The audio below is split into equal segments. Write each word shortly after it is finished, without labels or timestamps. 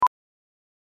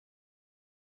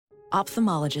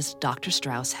Ophthalmologist Dr.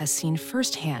 Strauss has seen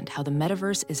firsthand how the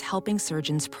metaverse is helping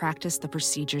surgeons practice the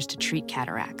procedures to treat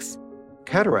cataracts.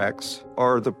 Cataracts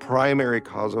are the primary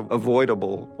cause of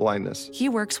avoidable blindness. He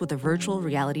works with a virtual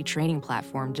reality training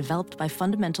platform developed by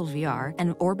Fundamental VR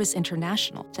and Orbis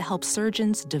International to help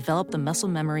surgeons develop the muscle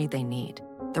memory they need.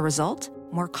 The result?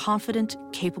 More confident,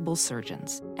 capable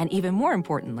surgeons. And even more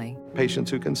importantly,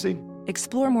 Patients who can see.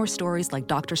 explore more stories like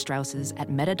Dr. Strauss's at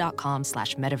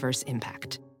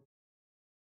meta.com/metaverseimpact.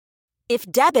 If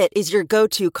debit is your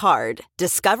go-to card,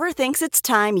 Discover thinks it's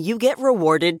time you get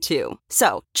rewarded too.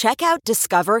 So, check out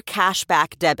Discover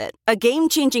Cashback Debit, a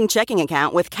game-changing checking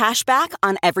account with cash back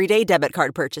on everyday debit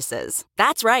card purchases.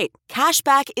 That's right,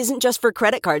 cashback isn't just for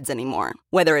credit cards anymore.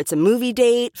 Whether it's a movie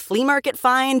date, flea market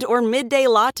find, or midday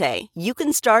latte, you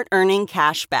can start earning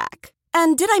cash back.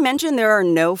 And did I mention there are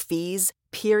no fees,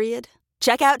 period?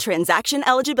 Check out transaction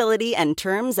eligibility and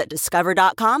terms at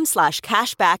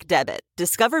discover.com/cashbackdebit.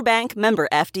 Discover Bank, member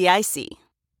FDIC.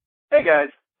 Hey guys.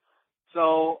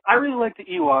 So I really like the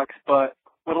Ewoks, but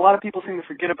what a lot of people seem to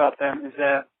forget about them is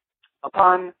that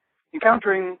upon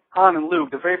encountering Han and Luke,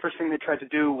 the very first thing they tried to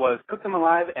do was cook them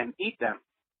alive and eat them.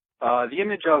 The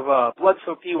image of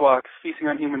blood-soaked Ewoks feasting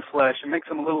on human flesh, it makes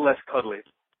them a little less cuddly.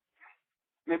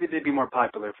 Maybe they'd be more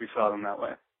popular if we saw them that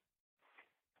way.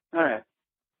 All right.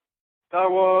 Star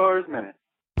Wars Minute.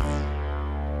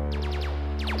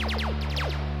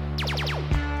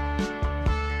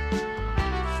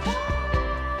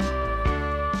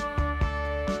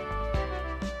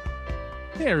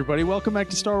 Hey everybody, welcome back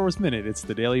to Star Wars Minute. It's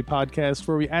the daily podcast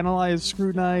where we analyze,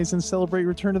 scrutinize, and celebrate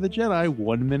Return of the Jedi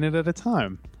 1 minute at a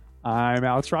time. I'm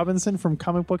Alex Robinson from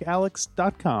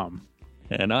comicbookalex.com.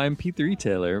 And I'm Pete the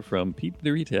Retailer from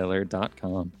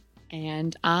PeteTheRetailer.com.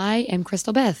 And I am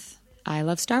Crystal Beth. I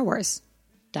love Star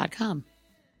Wars.com.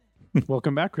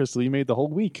 Welcome back, Crystal. You made the whole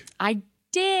week. I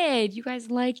did. You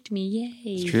guys liked me.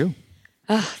 Yay. It's true.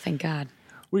 Oh, thank God.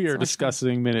 We are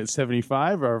discussing minute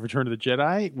 75 of Return of the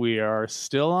Jedi. We are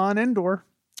still on Endor.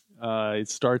 It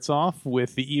starts off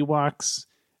with the Ewoks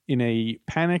in a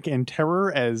panic and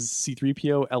terror as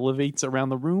C-3PO elevates around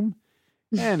the room.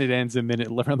 And it ends a minute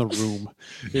around the room.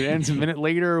 It ends a minute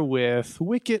later with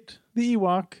Wicket, the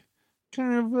Ewok,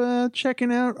 kind of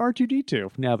checking out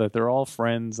R2-D2 now that they're all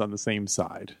friends on the same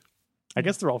side. I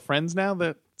guess they're all friends now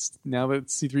that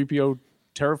C-3PO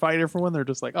terrified everyone. They're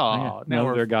just like, oh, now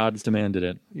we're their gods demanded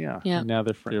it. Yeah. Yeah. Now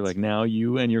they're friends. They're like, now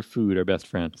you and your food are best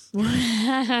friends.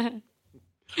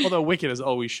 Although Wicket has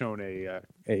always shown a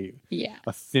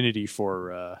affinity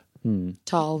for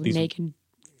tall, these- naked,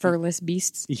 furless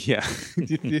beasts. yeah.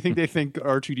 Do you think they think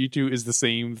R2-D2 is the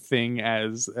same thing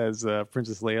as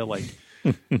Princess Leia? Like,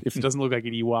 if it doesn't look like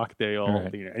an Ewok, they all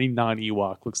any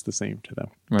non-Ewok looks the same to them.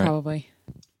 Right. Probably.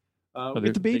 We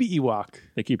get the baby Ewok.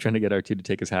 They keep trying to get R2 to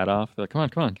take his hat off. They're like, come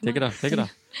on, take it off.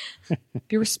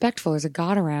 Be respectful. There's a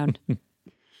god around.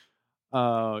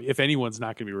 If anyone's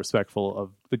not going to be respectful of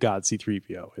the god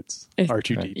C-3PO, it's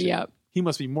R2-D2. Yep. He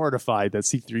must be mortified that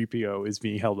C-3PO is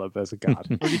being held up as a god.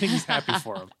 Or do you think he's happy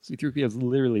for him? C-3PO is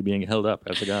literally being held up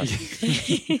as a god.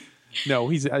 No,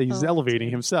 he's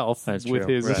elevating himself with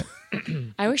his. Right.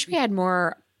 I wish we had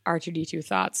more R2-D2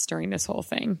 thoughts during this whole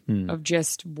thing of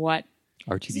just what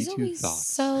he's R2-D2 always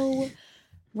thoughts. so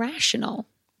rational.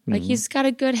 Like he's got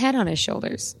a good head on his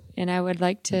shoulders, and I would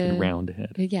like to Round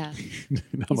head. Yeah,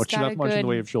 not much in the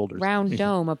way of shoulders. Round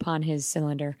dome upon his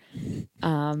cylinder.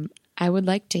 I would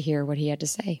like to hear what he had to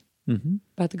say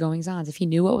about the goings-ons. If he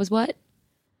knew what was what,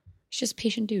 he's just a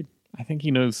patient dude. I think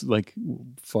he knows like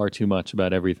far too much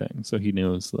about everything. So he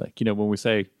knows, like, when we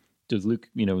say, is Luke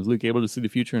able to see the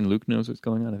future and Luke knows what's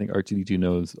going on? I think R2-D2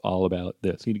 knows all about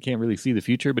this. He can't really see the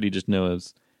future, but he just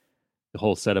knows the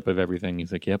whole setup of everything.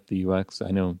 He's like, yep, the Ewoks,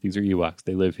 I know these are Ewoks.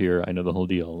 They live here. I know the whole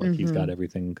deal. Like he's got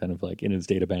everything kind of like in his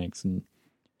data banks and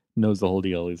knows the whole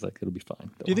deal. He's like, it'll be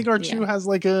fine. Do you think R2 has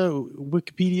like a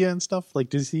Wikipedia and stuff? Like,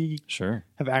 does he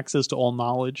have access to all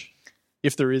knowledge?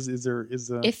 If there is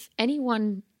If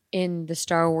anyone in the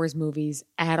Star Wars movies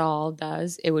at all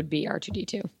does, it would be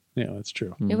R2-D2. Yeah, that's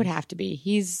true. It would have to be.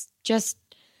 He's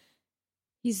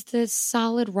the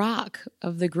solid rock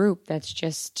of the group. That's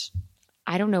just,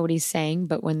 I don't know what he's saying,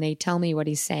 but when they tell me what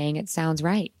he's saying, it sounds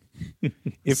right.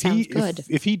 Sounds good.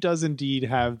 If he does indeed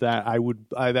have that,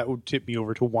 that would tip me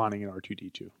over to wanting an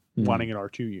R2-D2, wanting an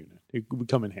R2 unit. It would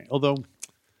come in handy. Although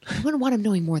I wouldn't want him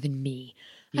knowing more than me.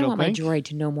 I don't want my droid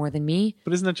to know more than me.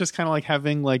 But isn't that just kind of like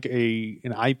having like an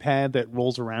iPad that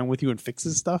rolls around with you and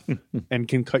fixes stuff and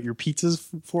can cut your pizzas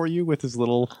for you with his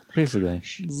little... Basically.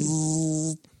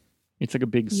 It's like a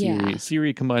big Siri. Yeah.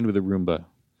 Siri combined with a Roomba.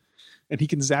 And he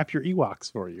can zap your Ewoks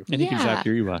for you. And he can zap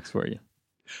your Ewoks for you.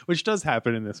 which does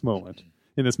happen in this moment.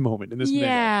 In this minute.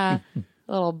 Yeah.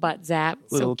 A little butt zap.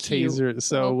 Little so cute. taser.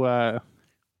 So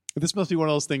this must be one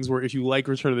of those things where if you like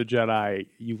Return of the Jedi,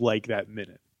 you like that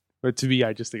minute. But to me,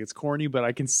 I just think it's corny, but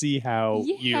I can see how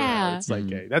it's like,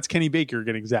 hey, that's Kenny Baker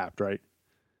getting zapped, right?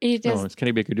 It does. No, it's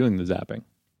Kenny Baker doing the zapping.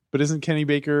 But isn't Kenny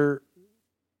Baker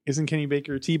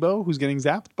Tebow who's getting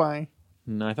zapped by?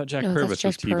 No, I thought Jack No, that's Purvis Jack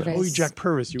was Tebow. Purvis. Oh, Jack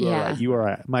Purvis. You are Yeah. right. You are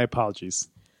right. My apologies.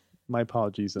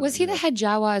 Was he the head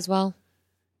Jawa as well?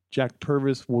 Jack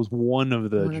Purvis was one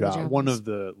of the Jawas. one of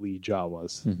the lead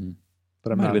Jawas. Mm-hmm.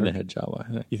 But I'm Might not have been the head Jawa.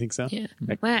 I think. You think so? Yeah.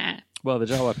 Well, the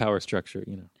Jawa power structure,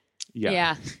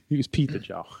 Yeah. He was Pete the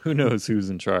Jaw. who knows who's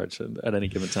in charge at any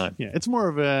given time. Yeah, it's more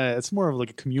of like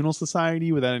a communal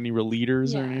society without any real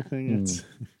leaders or Yeah. anything. It's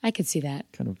I could see that.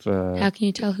 Kind of, How can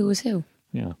you tell who was who?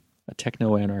 a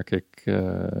techno-anarchic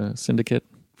syndicate.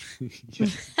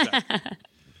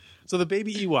 So the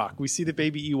baby Ewok, we see the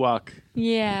baby Ewok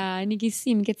Yeah, and you can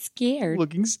see him get scared.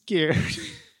 looking scared.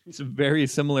 It's a very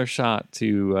similar shot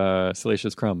to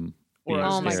Salacious Crumb. Or being I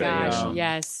was Oh my gonna say, gosh,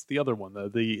 yes. The other one,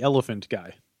 the elephant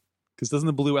guy. Because doesn't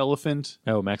the blue elephant,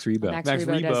 Oh, Max Rebo. Max Max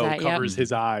Rebo does Rebo, that, yep. covers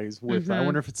his eyes with, I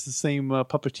wonder if it's the same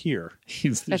puppeteer.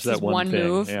 He's That's just his that one thing.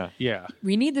 move. Yeah. Yeah,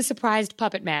 We need the surprised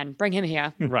puppet man. Bring him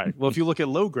here. right. Well, if you look at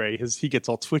Logray, he gets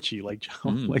all twitchy like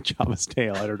Jabba's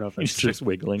tail. I don't know if He that's true. starts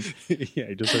wiggling. Yeah,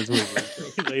 he just starts wiggling.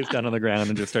 He lays down on the ground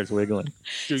and just starts wiggling. Doing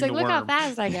It's like, the look how worm.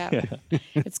 fast I go.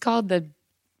 It's called the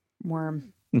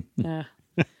worm.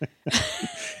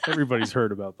 Everybody's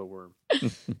heard about the worm.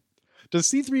 Does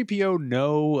C-3PO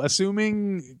know,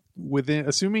 assuming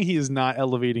he is not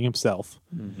elevating himself,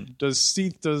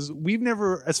 we've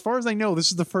never, as far as I know, this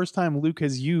is the first time Luke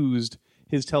has used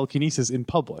his telekinesis in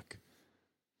public.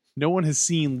 No one has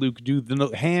seen Luke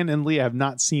Han and Leia have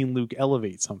not seen Luke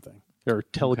elevate something or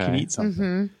telekinete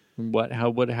something.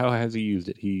 How has he used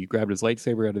it? He grabbed his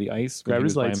lightsaber out of the ice. when Grabbed he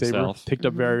his was by lightsaber, himself. picked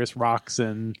up various rocks,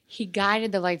 and He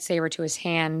guided the lightsaber to his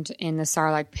hand in the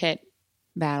Sarlacc pit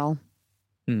battle.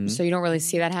 So you don't really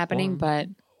see that happening, but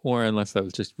Or unless that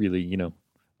was just really,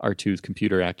 R2's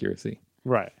computer accuracy.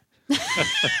 right.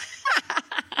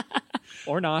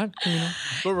 Or not.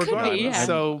 But regardless, yeah.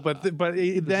 so but This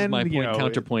then is my point,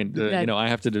 counterpoint. I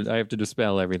have to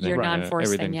dispel everything. You're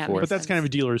non-forcing, everything yeah, force. But that's kind of a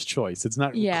dealer's choice. It's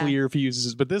not Yeah. clear if he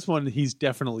uses, but this one he's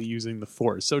definitely using the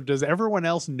Force. So does everyone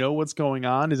else know what's going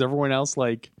on? Is everyone else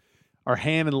like, are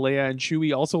Han and Leia and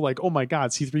Chewie also like, oh my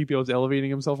God, C-3PO is elevating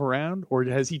himself around? Or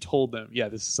has he told them, yeah,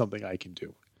 this is something I can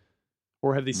do?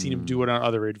 Or have they seen him do it on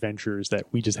other adventures that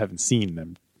we just haven't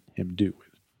seen him do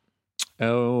it?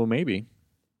 Oh, maybe.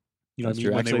 You know That's what I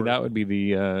true. mean? When they Actually, were- that would be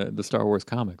the Star Wars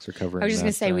comics are covering. I was just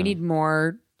going to say, we need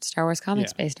more Star Wars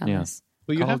comics Yeah. based on Yeah. this.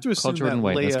 Well, you have to assume Jordan that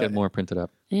White. Let's get Leia, more printed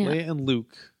up. Yeah. Leia and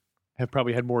Luke have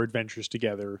probably had more adventures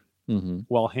together Mm-hmm.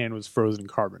 while Han was frozen in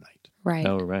carbonite. Right.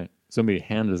 Oh, right. So maybe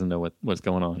Han doesn't know what's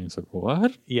going on. He's like,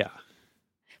 what? Yeah.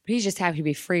 But he's just happy to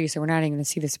be free, so we're not even going to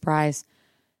see the surprise.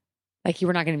 Like,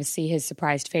 we're not going to see his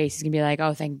surprised face. He's going to be like,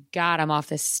 oh, thank God I'm off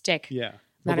this stick. Yeah.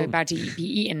 I'm not about to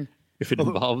be eaten. If it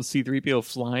involves C-3PO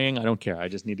flying, I don't care. I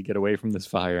just need to get away from this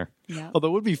fire. Yeah. Although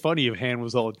it would be funny if Han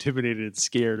was all intimidated and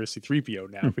scared of C-3PO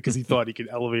now because he thought he could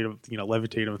elevate him,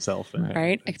 levitate himself. And, Right? I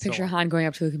and could picture so on. Han going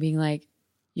up to Luke and being like,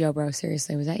 yo, bro,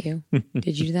 seriously, was that you?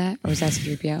 Did you do that? Or was that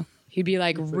C-3PO? He'd be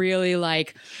like, really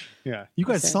like, Yeah. You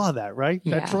guys So- saw that, right?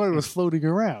 Yeah. That droid was floating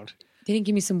around. they didn't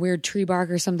give me some weird tree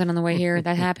bark or something on the way here.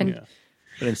 That happened. Yeah.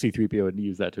 But then C-3PO would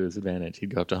use that to his advantage.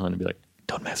 He'd go up to Han and be like,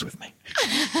 don't mess with me.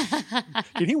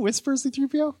 Can he whisper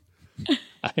C-3PO?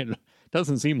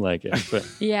 Doesn't seem like it, but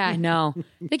Yeah, no.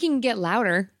 They can get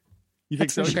louder. You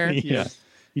That's think for so? sure. Yeah.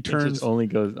 He it turns just only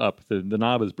goes up. The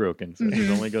knob is broken, so it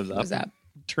only goes up. Goes up.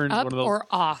 turns Up one of those. or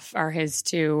off are his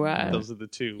two. Those are the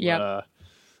two. Yep.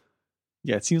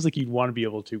 Yeah, it seems like you'd want to be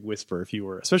able to whisper if you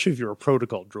were, especially if you're a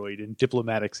protocol droid in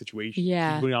diplomatic situations.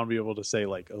 Yeah. You'd want to be able to say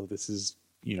like, "Oh, this is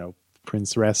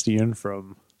Prince Rastian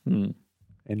from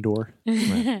Endor," or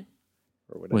whatever.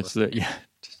 What's the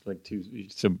just like two?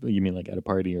 So you mean like at a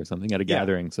party or something, at a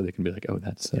gathering, so they can be like, oh,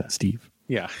 that's Steve.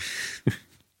 Yeah.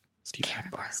 Steve. I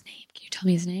remember his name. Can you tell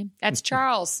me his name? That's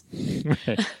Charles.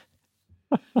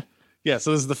 Yeah.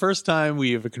 So this is the first time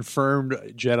we have a confirmed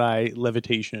Jedi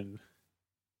levitation.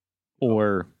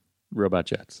 Or robot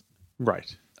jets.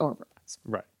 Right. Or robots.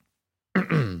 Right.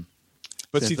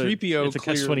 But C-3PO it's a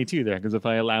catch-22 there, because if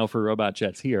I allow for robot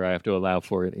jets here, I have to allow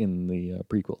for it in the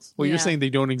prequels. Well, Yeah. you're saying they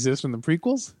don't exist in the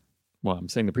prequels? Well, I'm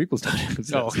saying the prequels don't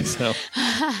exist. Oh. So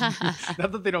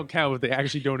Not that they don't count, but they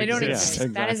actually don't They don't exist.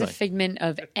 exist. That is a exactly. figment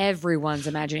of everyone's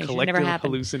imagination. It Collective never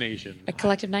happened. hallucination. A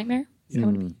collective nightmare? Is that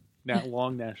what it means?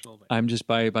 long national day. I'm just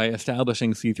by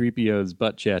establishing C-3PO's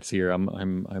butt jets here.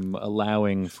 I'm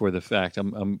allowing for the fact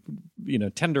I'm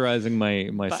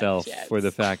tenderizing myself jets. for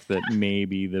the fact that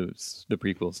maybe the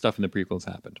prequel stuff in the prequels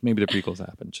happened. Maybe the prequels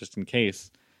happened just in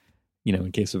case,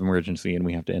 in case of emergency, and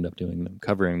we have to end up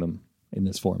covering them in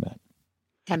this format.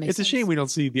 That makes It's a sense. shame we don't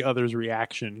see the others'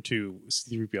 reaction to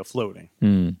C-3PO floating.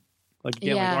 Mm. Like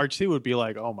again, Yeah. like R2 would be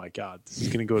like, "Oh my god, this is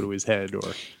going to go to his head," or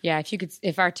Yeah,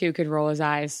 if R2 could roll his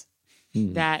eyes,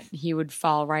 Hmm. that he would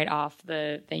fall right off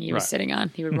the thing he was Right. sitting on.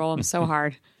 He would roll him so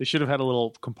hard. they should have had a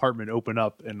little compartment open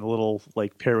up and a little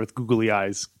like pair with googly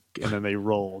eyes, and then they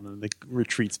roll and then they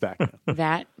retreats back.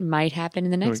 That might happen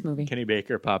in the next movie. Kenny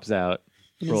Baker pops out,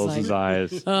 And he's rolls like, his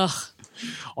eyes. Ugh.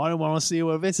 I want to see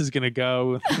where this is going to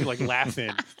go. Like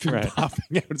laughing, Right.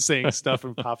 popping out, saying stuff,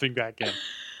 and popping back in.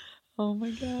 Oh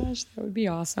my gosh, that would be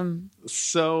awesome.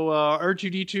 So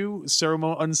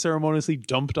R2D2 unceremoniously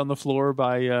dumped on the floor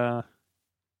by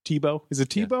Tebow. Is it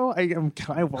Tebow?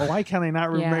 Why can I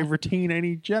not Yeah. retain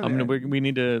any Jedi? We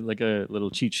need a little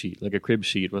cheat sheet, like a crib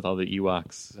sheet with all the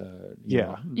Ewoks.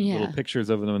 Yeah. Yeah. Little pictures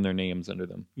of them and their names under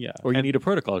them. Yeah. Or you And- need a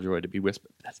protocol droid to be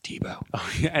whispered. That's Tebow.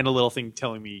 and a little thing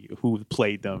telling me who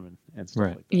played them and stuff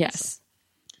Right. like that. Yes.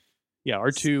 So, yeah,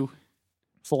 R2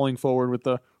 falling forward with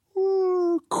the.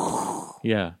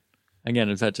 Yeah. Again,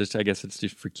 is that just? I guess it's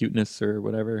just for cuteness or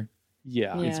whatever.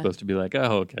 Yeah. Yeah. It's supposed to be like,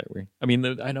 oh, okay.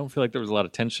 I don't feel like there was a lot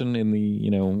of tension in the,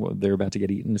 they're about to get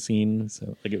eaten scene.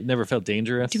 So like it never felt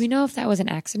dangerous. Do we know if that was an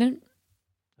accident?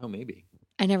 Oh, maybe.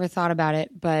 I never thought about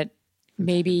it, but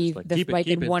maybe Just like,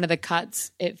 keep in it. one of the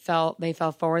cuts, they fell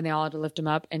forward and they all had to lift him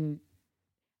up. And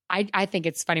I think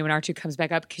it's funny when R2 comes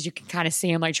back up because you can kind of see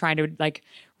him like trying to like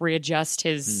readjust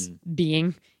his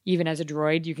being, even as a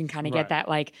droid. You can kind of Right. get that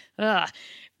like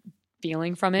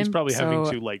feeling from him. He's probably having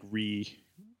So, to like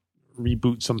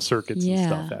reboot some circuits and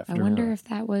stuff after. I wonder if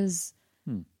that was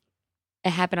it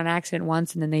happened on accident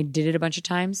once and then they did it a bunch of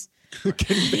times.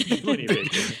 Kenny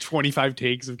Baker. 25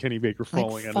 takes of Kenny Baker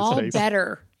falling Like on fall his face.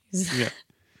 better. Yeah.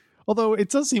 Although it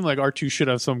does seem like R2 should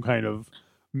have some kind of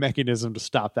mechanism to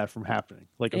stop that from happening,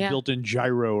 like a Yeah. built-in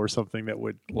gyro or something that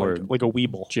would, Or- like a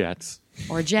Weeble Jets.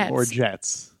 Or jets. or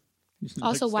jets.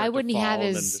 Also, Like, why start to wouldn't he fall have and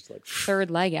then his just, like,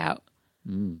 third leg out?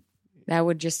 Mm. That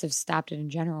would just have stopped it in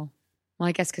general. Well,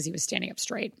 I guess because he was standing up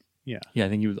straight. Yeah. Yeah, I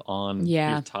think he was on. Yeah.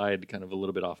 He was tied kind of a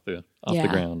little bit off the Yeah.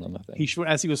 ground on the thing. He should,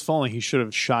 as he was falling, he should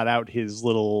have shot out his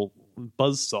little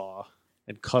buzzsaw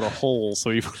and cut a hole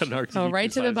so he An R2D2 Oh,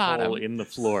 right to the sized bottom. hole in the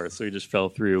floor, so he just fell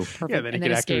through. Perfect. yeah, then he and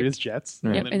could activate escaped. his jets.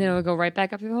 Right. Yep, and then it would go right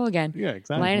back up through the hole again. Yeah,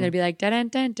 exactly. Land, and they'd be like, dun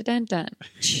dun dun dun dun.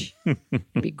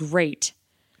 It'd be great.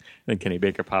 Then Kenny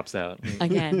Baker pops out.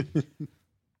 Again.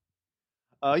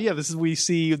 Yeah, we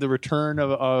see the return of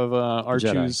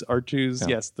R2's. Yeah.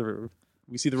 Yes,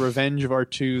 we see the revenge of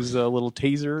R2's little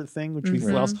taser thing, which we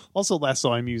also last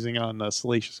saw him using on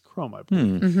Salacious Crumb, I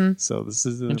believe. So this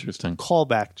is an Interesting.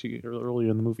 callback to earlier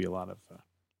in the movie. A lot of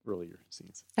earlier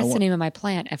scenes That's the name of my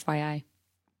plant, FYI.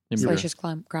 Salacious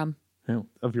Crumb.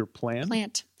 of your plan.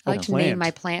 Plant. I Oh, like to plant. name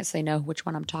my plants so they know which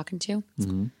one I'm talking to.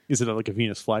 Is it like a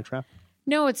Venus flytrap?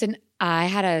 No, I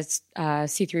had a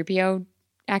C-3PO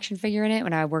action figure in it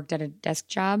when I worked at a desk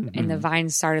job, and the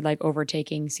vines started like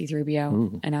overtaking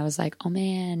C-3PO, and I was like, "Oh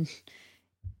man,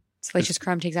 Salacious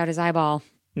Crumb takes out his eyeball."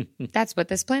 That's what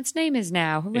this plant's name is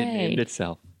now. It Hooray! named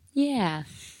itself. Yeah.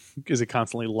 Is it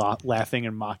constantly laughing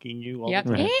and mocking you? All Yep.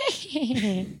 the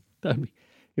time? That'd be-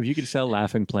 if you could sell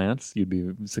laughing plants, you'd be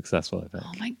successful, I think.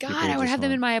 Oh my god, People I would just have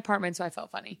them want- in my apartment, so I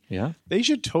felt funny. Yeah. They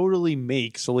should totally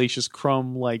make Salacious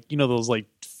Crumb like those like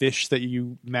fish that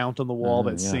you mount on the wall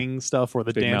that yeah. sing stuff, or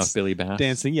the Big dance Mouth Billy Bass.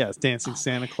 dancing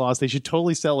Santa Claus. They should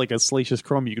totally sell like a Salacious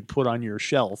Crumb you could put on your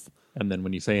shelf, And then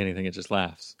when you say anything, it just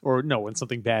laughs. or no, when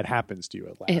something bad happens to you,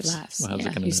 it laughs. It laughs. Well, how's it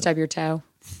Yeah. gonna You know? stub your toe.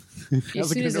 As it soon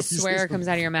gonna as know a if you swear say comes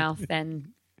out of your mouth,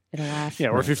 then it'll laugh. Yeah,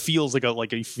 or if it feels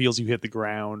like he feels you hit the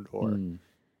ground, or Hmm.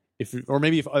 if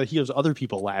he hears other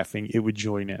people laughing, it would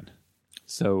join in.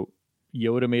 So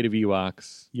Yoda made of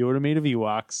Ewoks, Yoda made of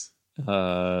Ewoks,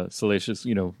 Salacious,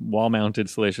 wall-mounted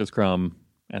Salacious Crumb,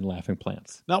 and laughing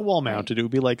plants. not wall mounted. It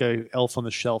would be like a Elf on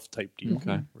the Shelf type deal,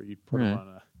 Okay. where you'd put him Right. on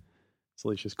a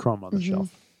Salacious Crumb on the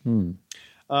shelf. Hmm.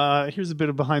 Here's a bit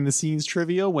of behind the scenes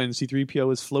trivia. When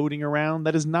C-3PO is floating around,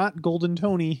 that is not Golden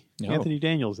Tony No. Anthony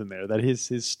Daniels in there. That is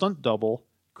his stunt double,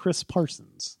 Chris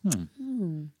Parsons.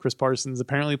 Chris Parsons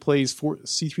apparently plays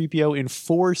C-3PO in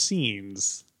 4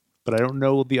 scenes, but I don't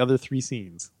know the other 3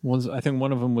 scenes. I think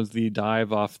one of them was the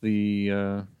dive off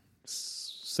the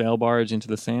sail barge into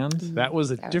the sand. That was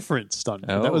a different stunt.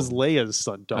 Oh. That was Leia's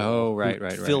stunt double. Oh, right, who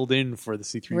right, right. Filled in for the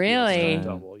C-3PO Really? stunt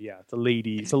double. Yeah, it's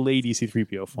a lady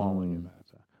C-3PO falling in that.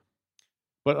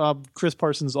 But Chris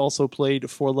Parsons also played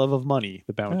For Love of Money,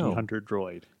 the bounty Oh. hunter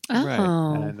droid, Oh.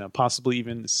 Right. and possibly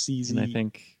even CZ. And I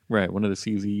think one of the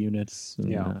CZ units. And,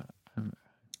 Yeah.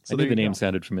 I there knew the you name go.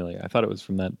 sounded familiar. I thought it was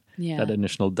from that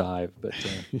initial dive, but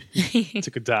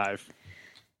Took a dive.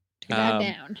 Took that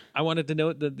down. I wanted to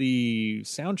note that the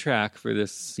soundtrack for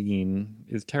this scene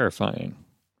is terrifying.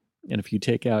 And if you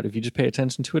just pay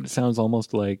attention to it, it sounds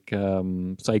almost like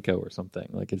Psycho or something.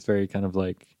 Like it's very kind of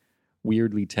like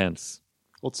weirdly tense.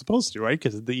 Well, it's supposed to, right?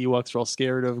 Because the Ewoks are all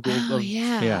scared of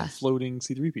Yeah. floating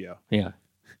C-3PO. Yeah.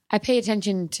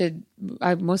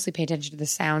 I mostly pay attention to the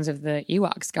sounds of the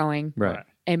Ewoks going. Right.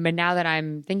 But now that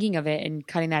I'm thinking of it and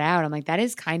cutting that out, I'm like, that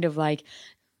is kind of like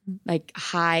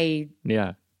high.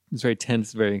 Yeah. It's very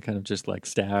tense, very kind of just like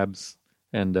stabs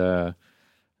and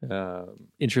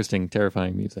interesting,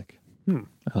 terrifying music. I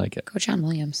like it. Go John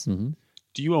Williams. Mm-hmm.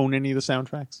 Do you own any of the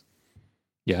soundtracks?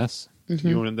 Yes. Do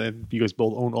you own do you guys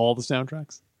both own all the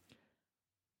soundtracks?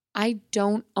 I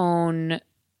don't own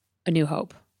A New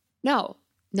Hope. No.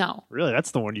 Really?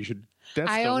 That's the one you should.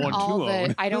 That's I the own one all to the.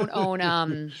 own. I don't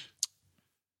own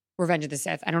Revenge of the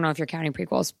Sith. I don't know if you're counting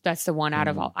prequels. That's the one out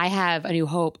of all. I have A New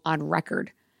Hope on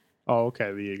record. Oh,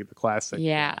 okay. The classic.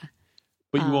 Yeah.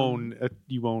 But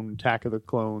you own Attack of the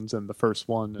Clones and the first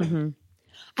one. And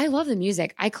I love the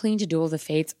music. I clean to Duel of the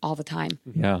Fates all the time.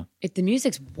 Yeah. The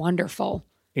music's wonderful.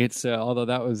 It's although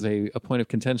that was a point of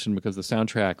contention because the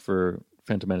soundtrack for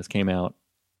Phantom Menace came out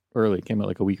early, came out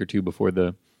like a week or two before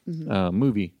the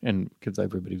movie, and because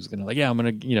everybody was gonna I'm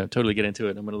gonna totally get into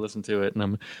it. I'm gonna listen to it,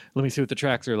 and let me see what the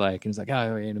tracks are like. And it's like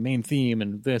the main theme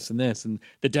and this and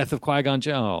the death of Qui-Gon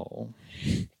Jinn.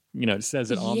 It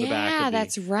says it on the back. Yeah,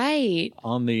 that's right.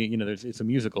 On the it's a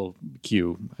musical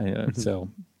cue, so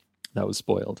that was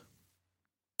spoiled.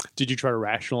 Did you try to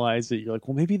rationalize it? You're like,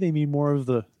 well, maybe they mean more of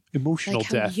the emotional Like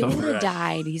how death. Yoda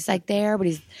died. He's like there, but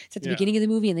he's at the beginning of the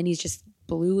movie, and then he's just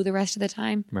blue the rest of the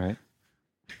time. Right.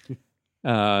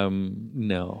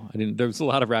 No, I didn't. There was a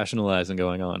lot of rationalizing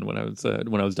going on when I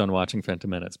was done watching Phantom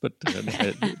Menace, but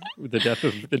the death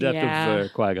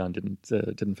of Qui-Gon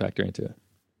didn't factor into it.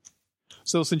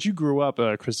 So since you grew up,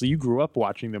 Chrisley, you grew up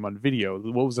watching them on video.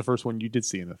 What was the first one you did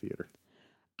see in the theater?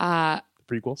 The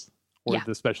prequels or yeah.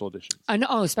 the special editions?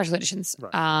 Special editions.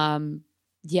 Right.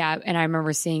 Yeah, and I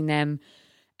remember seeing them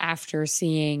after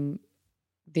seeing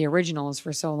the originals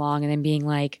for so long, and then being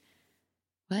like,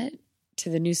 "What?"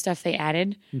 to the new stuff they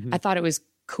added. I thought it was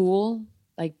cool,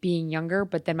 like being younger,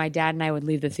 but then my dad and I would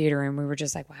leave the theater, and we were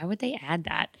just like, "Why would they add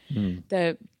that?"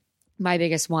 My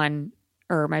biggest one,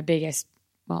 or my biggest,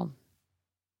 well,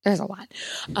 there's a lot,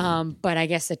 but I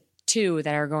guess the two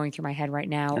that are going through my head right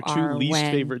now Your are two least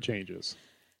favorite changes.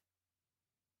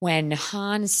 When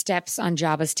Han steps on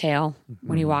Jabba's tail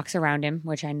when he walks around him,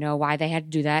 which I know why they had to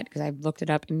do that because I looked it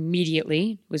up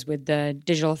immediately. It was with the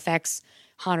digital effects.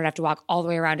 Han would have to walk all the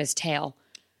way around his tail.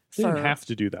 They didn't have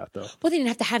to do that, though. Well, they didn't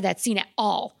have to have that scene at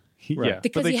all. Yeah,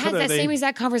 Because he has that same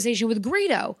exact conversation with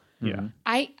Greedo. Yeah.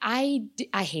 I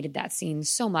hated that scene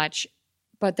so much.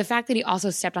 But the fact that he also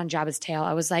stepped on Jabba's tail,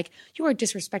 I was like, you are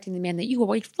disrespecting the man that you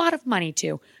owe a lot of money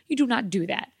to. You do not do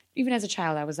that. Even as a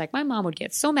child, I was like, my mom would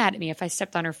get so mad at me if I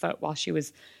stepped on her foot while she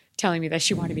was telling me that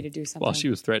she wanted me to do something. While she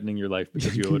was threatening your life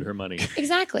because you owed her money.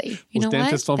 Exactly. You Well, know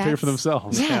dentists what? don't pay for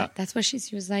themselves. Yeah, that's what she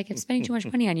was like. I'm spending too much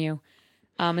money on you.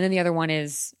 And then the other one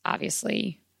is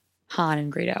obviously Han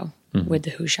and Greedo with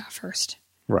the Who Shot First.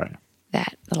 Right.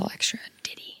 That little extra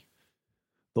ditty.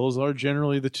 Those are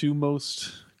generally the two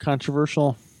most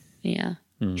controversial Yeah.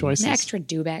 choices. The extra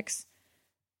Dubex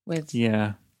with.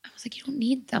 Yeah. I was like, you don't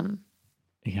need them.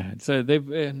 Yeah. So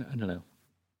they've, I don't know.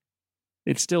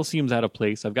 It still seems out of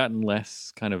place. I've gotten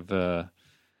less kind of. I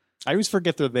always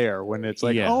forget they're there when it's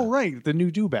like, oh, right, the new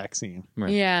do-back scene.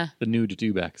 Right. Yeah. The nude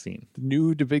do-back scene. The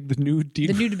new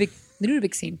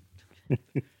Nudebeck scene.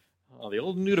 Oh, the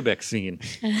old Nudebeck scene.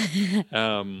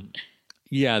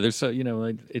 Yeah, there's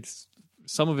it's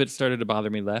some of it started to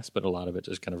bother me less, but a lot of it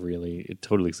just kind of it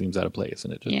totally seems out of place,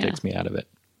 and it just takes me out of it.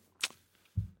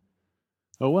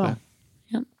 Oh well.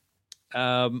 Yep.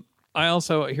 I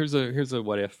also here's a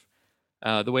what if.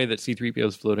 The way that C-3PO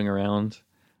is floating around,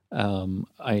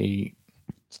 I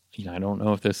don't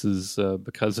know if this is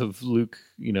because of Luke.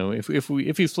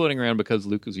 If he's floating around because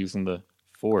Luke is using the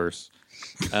Force,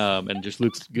 and just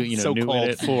Luke's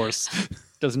so-called Force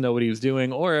doesn't know what he was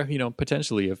doing, or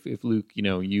potentially if Luke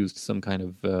used some kind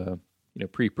of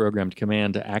pre-programmed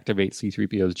command to activate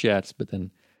C-3PO's jets, but then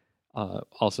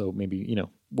also maybe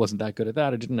wasn't that good at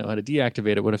that or didn't know how to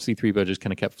deactivate it. What if C-3PO just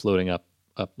kind of kept floating up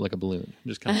like a balloon,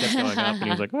 just kind of kept going up, and he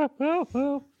was like,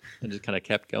 oh, and just kind of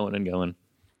kept going and going.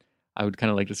 I would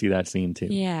kind of like to see that scene too.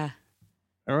 Yeah.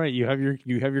 All right, you have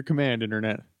your command,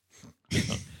 internet.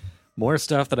 More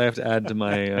stuff that I have to add to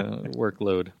my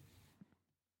workload.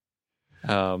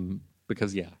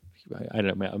 Because I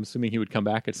don't know. I'm assuming he would come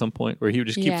back at some point, or he would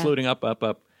just keep floating up.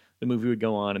 The movie would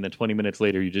go on, and then 20 minutes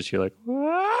later, you just hear like,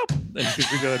 "Whoop," and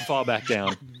he would fall back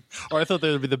down. Or I thought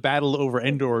there would be the battle over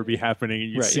Endor would be happening,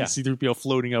 and you'd see C-3PO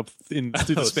floating up through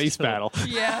the space battle.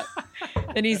 Yeah.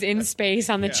 Then he's in space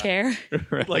on the chair.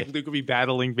 Right. Like Luke would be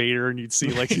battling Vader, and you'd see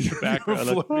like in the background,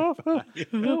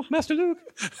 Oh, Master Luke.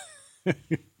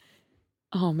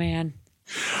 Oh man.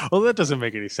 Well, that doesn't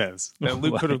make any sense. That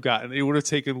Luke could have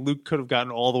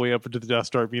gotten all the way up into the Death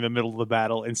Star, be in the middle of the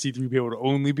battle, and C-3PO would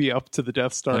only be up to the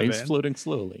Death Star. He's floating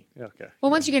slowly. Okay.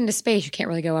 Well, once you get into space, you can't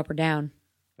really go up or down.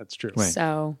 That's true. Right.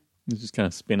 So He's just kind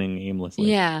of spinning aimlessly.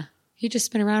 yeah, he just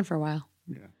spin around for a while.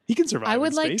 Yeah. He can survive. I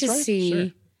would in like space, to right? see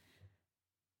Sure.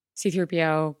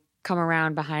 C-3PO come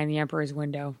around behind the Emperor's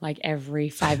window like every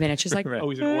 5 minutes, just like Right. Oh,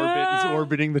 he's in orbit. He's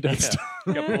orbiting the Death Star.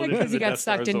 because he got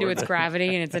sucked into its gravity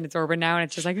and it's in its orbit now, and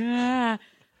it's just like And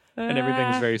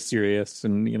everything's very serious,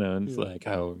 and and it's like,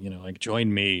 oh, like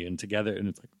join me and together, and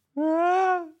it's like,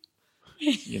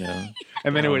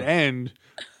 And then it would end.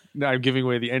 Now I'm giving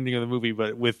away the ending of the movie,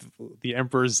 but with the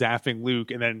Emperor zapping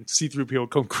Luke, and then C-3PO would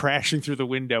come crashing through the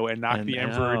window and knock the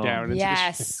Emperor down. Into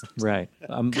yes, right.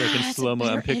 I'm like in that's slow mo. a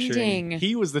I'm better picturing. ending.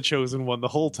 He was the chosen one the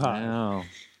whole time. Wow.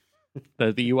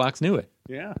 The Ewoks knew it.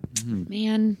 Yeah.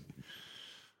 Man,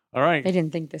 All right. they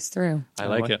didn't think this through. I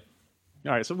like it.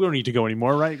 All right. So we don't need to go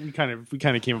anymore, right? We kind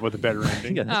of came up with a better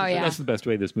ending. Yeah, Oh, yeah. That's the best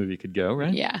way this movie could go,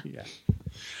 right? Yeah. Yeah.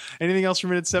 Anything else for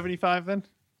minute 75 then?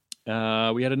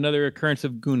 We had another occurrence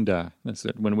of Gunda. That's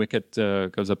it. When Wicket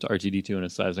goes up to R2-D2 and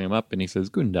is sizing him up, and he says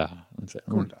Gunda. That's it.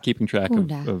 Gunda. Keeping track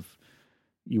Gunda. of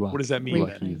Ewok. What does that mean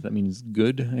Ewokies. then? That means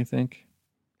good, I think,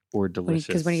 or delicious.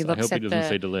 Because when he I looks hope at he doesn't the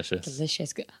say delicious.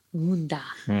 delicious, Gunda.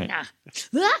 Right. I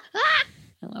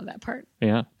love that part.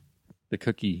 Yeah, the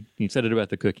cookie. He said it about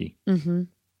the cookie. Mm-hmm.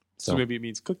 So maybe it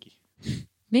means cookie.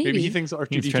 Maybe. Maybe he thinks He's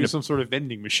R2-D2 trying is to- some sort of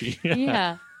vending machine.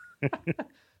 Yeah.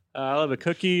 I'll have a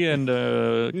cookie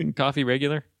and coffee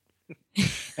regular.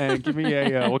 And give me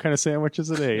a what kind of sandwich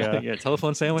is it? Yeah,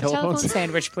 telephone sandwich. Telephone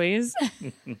sandwich, please.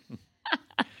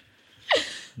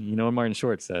 You know what Martin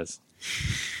Short says.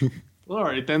 All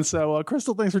right, then. So,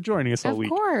 Crystal, thanks for joining us all Of week.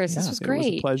 course. This was It was a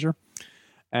great. pleasure.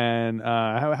 And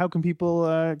how can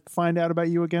people find out about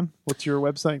you again? What's your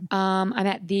website? I'm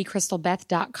at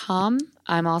thecrystalbeth.com.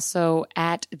 I'm also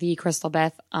at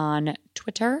thecrystalbeth on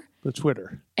Twitter. The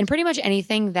Twitter. And pretty much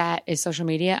anything that is social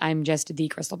media, I'm just the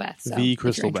Crystal Beth. So The if you're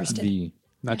Crystal Beth. interested.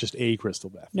 Not just a Crystal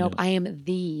Beth. Nope, I am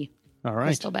the All right.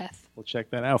 Crystal Beth. Well,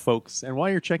 check that out, folks. And while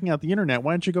you're checking out the internet,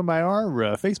 why don't you go by our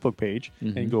Facebook page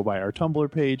and go by our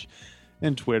Tumblr page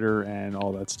and Twitter and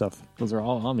all that stuff. Those are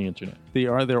all on the internet.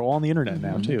 They're all on the internet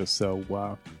now too.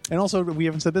 So, and also we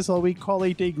haven't said this all week. Call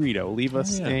 8-Day Greedo. Leave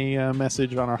us a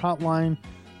message on our hotline.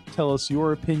 Tell us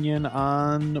your opinion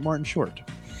on Martin Short.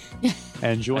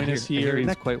 And join us here.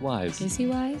 He's quite wise. Is he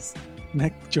wise?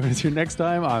 Join us here next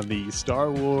time on the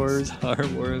Star Wars. Star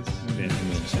Wars.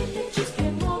 Just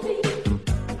get one.